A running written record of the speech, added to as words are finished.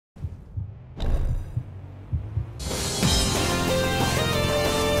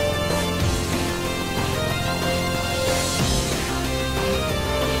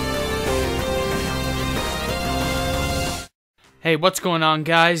Hey, what's going on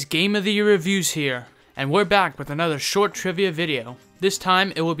guys? Game of the Year Reviews here, and we're back with another short trivia video. This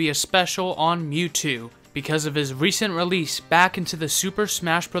time it will be a special on Mewtwo, because of his recent release back into the Super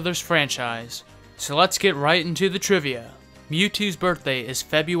Smash Bros. Franchise. So let's get right into the trivia. Mewtwo's birthday is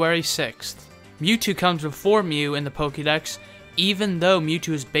February 6th. Mewtwo comes before Mew in the Pokédex, even though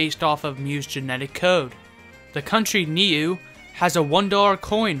Mewtwo is based off of Mew's genetic code. The country Niu has a $1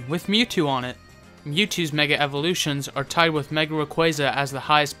 coin with Mewtwo on it. Mewtwo's Mega Evolutions are tied with Mega Rayquaza as the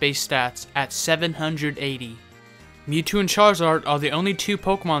highest base stats at 780. Mewtwo and Charizard are the only two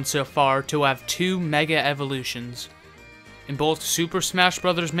Pokemon so far to have 2 Mega Evolutions. In both Super Smash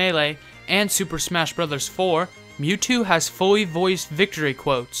Bros. Melee and Super Smash Bros. 4, Mewtwo has fully voiced victory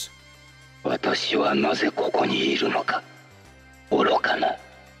quotes.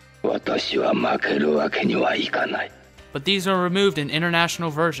 But these are removed in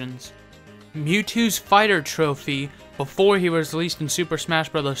international versions. Mewtwo's Fighter Trophy, before he was released in Super Smash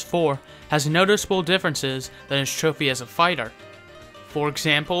Bros. 4, has noticeable differences than his trophy as a fighter. For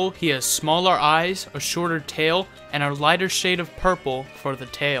example, he has smaller eyes, a shorter tail, and a lighter shade of purple for the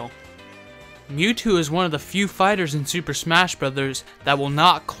tail. Mewtwo is one of the few fighters in Super Smash Bros. That will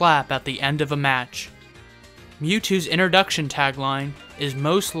not clap at the end of a match. Mewtwo's introduction tagline is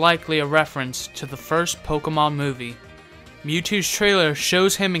most likely a reference to the first Pokemon movie. Mewtwo's trailer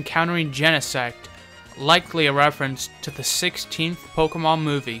shows him encountering Genesect, likely a reference to the 16th Pokemon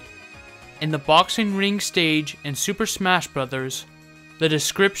movie. In the boxing ring stage in Super Smash Bros., the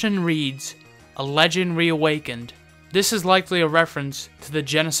description reads, "A legend reawakened." This is likely a reference to the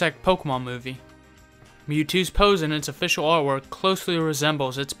Genesect Pokemon movie. Mewtwo's pose in its official artwork closely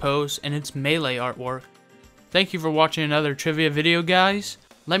resembles its pose in its Melee artwork. Thank you for watching another trivia video, guys.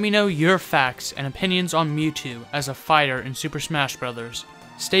 Let me know your facts and opinions on Mewtwo as a fighter in Super Smash Bros.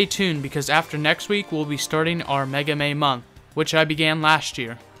 Stay tuned because after next week we'll be starting our Mega May month, which I began last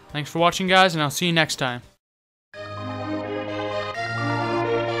year. Thanks for watching guys, and I'll see you next time.